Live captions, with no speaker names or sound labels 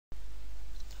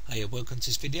Hey, welcome to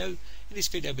this video. In this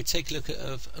video we take a look at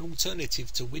an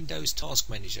alternative to Windows Task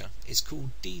Manager. It's called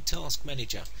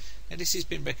DTaskManager. Now this has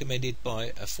been recommended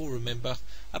by a forum member.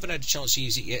 I haven't had a chance to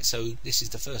use it yet, so this is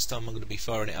the first time I'm going to be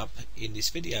firing it up in this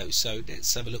video. So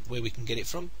let's have a look where we can get it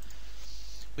from.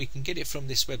 We can get it from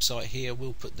this website here.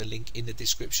 We'll put the link in the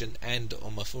description and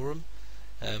on my forum.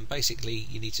 Basically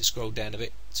you need to scroll down a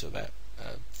bit to about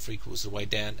 3/4 of the way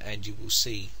down and you will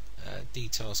see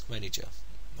DTaskManager.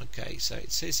 Okay, so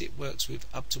it says it works with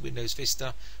up to Windows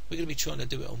Vista. We're going to be trying to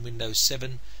do it on Windows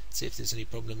 7, see if there's any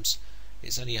problems.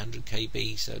 It's only 100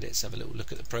 KB, so let's have a little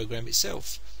look at the program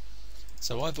itself.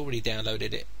 So I've already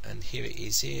downloaded it, and here it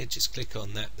is here. Just click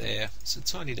on that there. It's a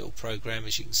tiny little program,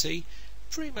 as you can see.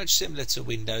 Pretty much similar to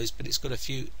Windows, but it's got a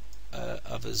few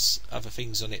other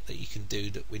things on it that you can do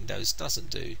that Windows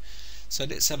doesn't do. So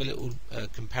let's have a little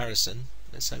comparison.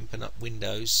 Let's open up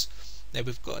Windows. Now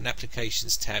we've got an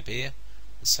Applications tab here,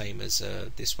 the same as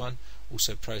this one.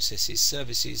 Also processes,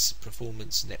 services,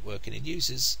 performance, networking and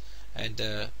users, and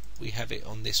we have it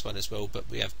on this one as well, but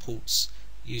we have ports,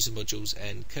 user modules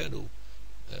and kernel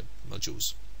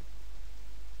modules.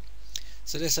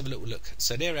 So let's have a little look.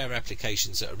 So there are our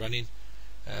applications that are running.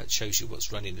 It shows you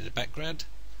what's running in the background.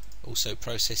 Also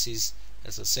processes,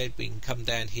 as I said, we can come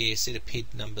down here, see the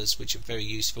PID numbers, which are very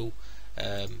useful.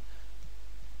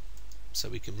 So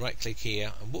we can right click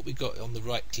here, and what we got on the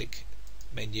right click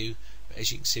menu, as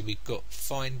you can see, we've got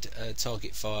find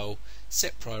target file,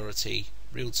 set priority,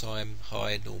 real time,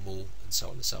 high, normal, and so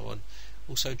on and so on.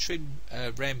 Also trim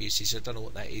RAM usage. I don't know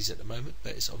what that is at the moment,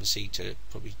 but it's obviously to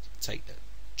probably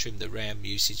trim the RAM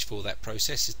usage for that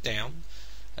process is down.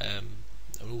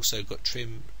 I've also got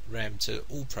trim RAM to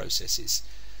all processes.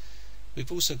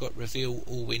 We've also got reveal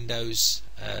all windows,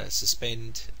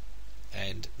 suspend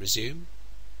and resume,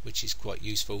 which is quite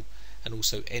useful, and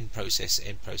also end process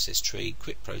tree,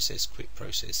 quit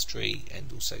process tree,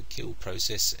 and also kill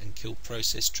process and kill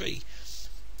process tree.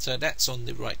 So that's on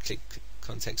the right click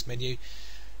context menu.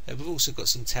 We've also got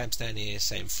some tabs down here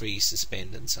saying freeze,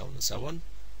 suspend, and so on and so on.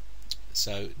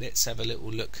 So let's have a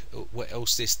little look at what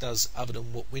else this does other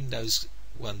than what Windows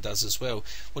one does as well.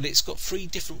 Well, it's got 3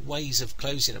 different ways of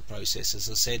closing a process. As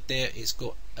I said there, it's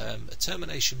got a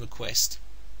termination request,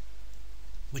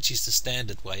 which is the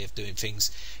standard way of doing things.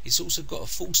 It's also got a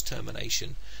false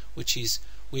termination, which is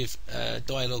with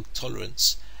dialog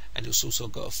tolerance, and it's also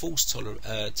got a false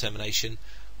termination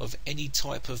of any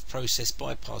type of process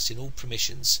bypassing all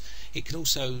permissions. It can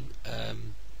also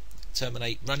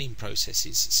terminate running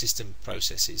processes, system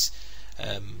processes.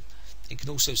 It can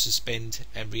also suspend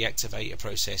and reactivate a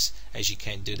process, as you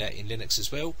can do that in Linux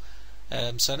as well.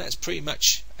 So that's pretty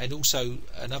much, and also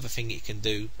another thing it can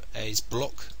do is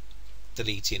block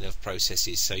deleting of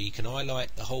processes, so you can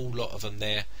highlight the whole lot of them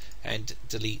there and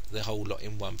delete the whole lot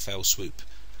in one fell swoop,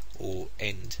 or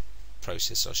end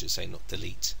process I should say, not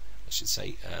delete, I should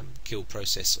say kill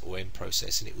process or end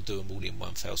process, and it will do them all in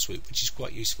one fell swoop, which is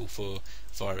quite useful for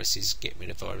viruses, getting rid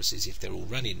of viruses if they're all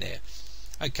running there.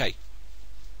 Okay,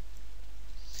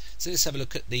 so let's have a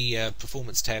look at the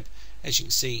performance tab. As you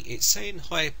can see, it's saying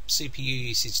high CPU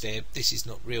usage there. This is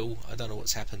not real. I don't know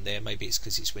what's happened there. Maybe it's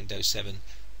because it's Windows 7,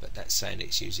 but that's saying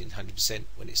it's using 100%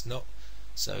 when it's not.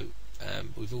 So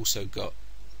we've also got,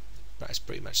 that's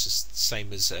pretty much the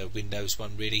same as Windows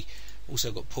 1 really.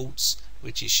 Also got ports,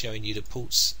 which is showing you the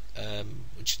ports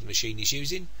which the machine is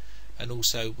using, and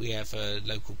also we have a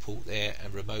local port there,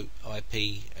 and remote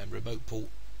IP and remote port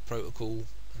protocol,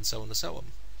 and so on and so on.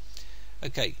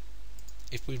 Okay,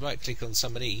 if we right click on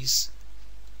some of these,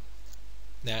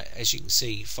 now as you can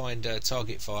see, find a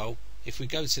target file. If we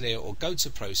go to there or go to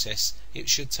process, it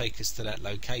should take us to that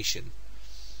location.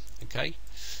 Okay,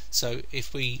 so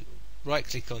if we right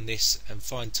click on this and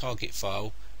find target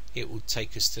file, it will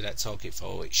take us to that target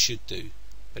file. It should do,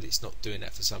 but it's not doing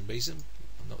that for some reason.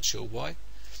 I'm not sure why.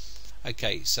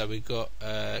 Okay, so we've got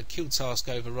kill task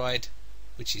override,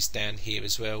 which is down here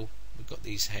as well. We've got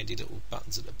these handy little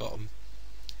buttons at the bottom.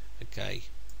 Okay,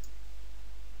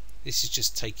 this is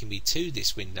just taking me to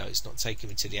this window. It's not taking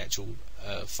me to the actual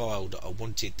file that I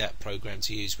wanted that program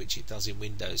to use, which it does in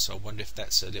Windows. So I wonder if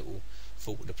that's a little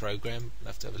fault with the program. I'll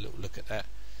have to have a little look at that.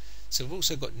 So we've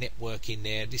also got networking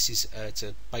there. This is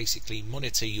to basically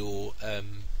monitor your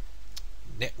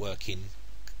networking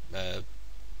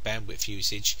bandwidth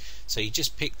usage. So you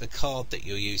just pick the card that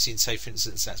you're using. Say for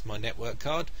instance that's my network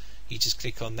card. You just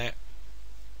click on that,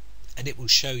 and it will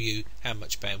show you how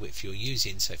much bandwidth you're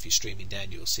using. So if you're streaming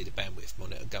down, you'll see the bandwidth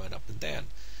monitor going up and down,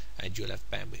 and you'll have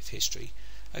bandwidth history.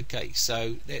 Okay,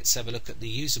 so let's have a look at the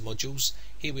user modules.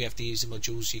 Here we have the user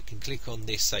modules. You can click on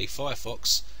this, say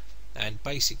Firefox, and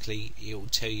basically it will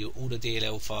tell you all the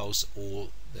DLL files or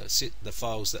the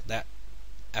files that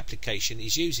application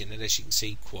is using, and as you can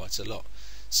see, quite a lot.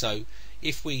 So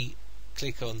if we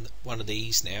click on one of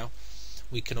these now,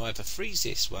 we can either freeze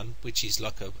this one, which is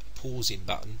like a pausing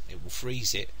button, it will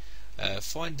freeze it,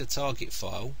 find the target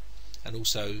file, and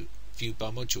also view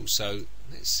by module. So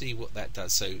let's see what that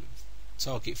does. So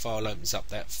target file opens up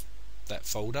that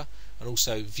folder, and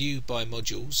also view by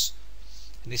modules,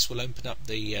 and this will open up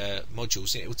the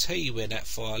modules, and it will tell you where that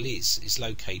file is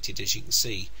located. As you can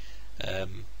see,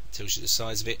 tells you the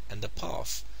size of it and the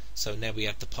path. So now we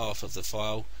have the path of the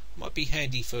file. Might be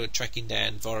handy for tracking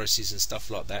down viruses and stuff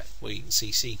like that, where you can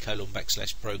see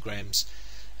 /programs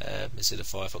instead of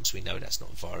Firefox. We know that's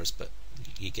not a virus, but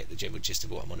you get the general gist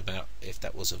of what I'm on about. If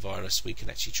that was a virus, we can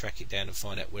actually track it down and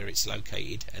find out where it's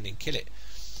located and then kill it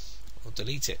or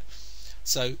delete it.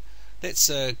 So let's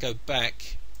go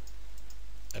back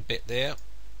a bit there,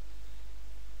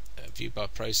 view by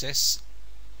process.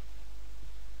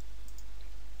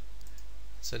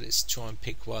 So let's try and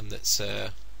pick one that's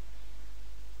okay.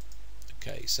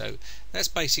 So that's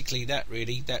basically that,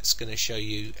 really. That's going to show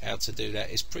you how to do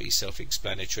that. It's pretty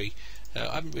self-explanatory.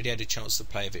 I haven't really had a chance to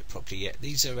play with it properly yet.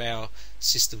 These are our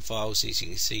system files, as you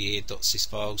can see here, .sys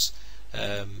files.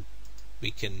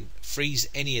 We can freeze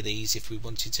any of these if we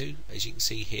wanted to. As you can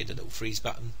see here, the little freeze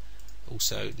button.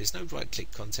 Also, there's no right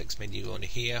click context menu on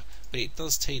here, but it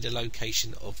does tell you the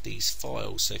location of these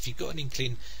files. So if you've got an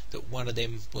inkling that one of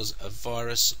them was a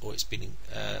virus, or it's been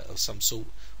of some sort,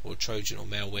 or a Trojan or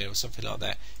malware or something like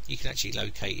that, you can actually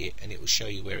locate it and it will show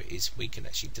you where it is. We can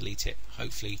actually delete it.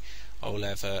 Hopefully I will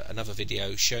have another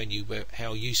video showing you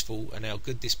how useful and how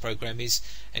good this program is,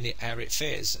 and how it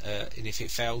fares, and if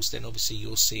it fails, then obviously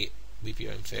you'll see it with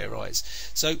your own fair eyes.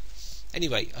 So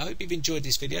anyway, I hope you've enjoyed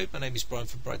this video. My name is Brian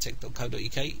from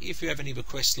Britec.co.uk. If you have any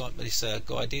requests like this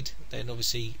guy did, then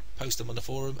obviously post them on the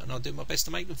forum and I'll do my best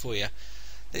to make them for you.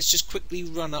 Let's just quickly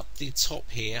run up the top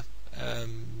here.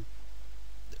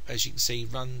 As you can see,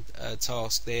 run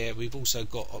task there. We've also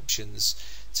got options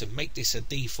to make this a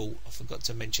default. I forgot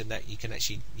to mention that you can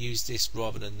actually use this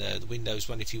rather than the Windows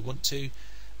one if you want to.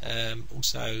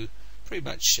 Also pretty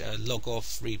much log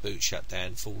off, reboot,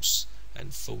 shutdown, false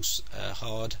and false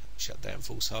hard, shutdown,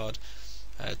 false hard,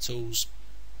 tools,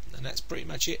 and that's pretty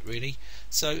much it, really.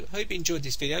 So I hope you enjoyed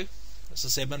this video. As I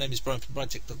said, my name is Brian from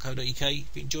Britec.co.uk.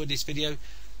 If you enjoyed this video,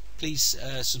 please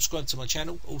subscribe to my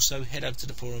channel. Also head over to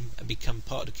the forum and become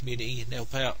part of the community and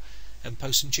help out and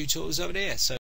post some tutorials over there. So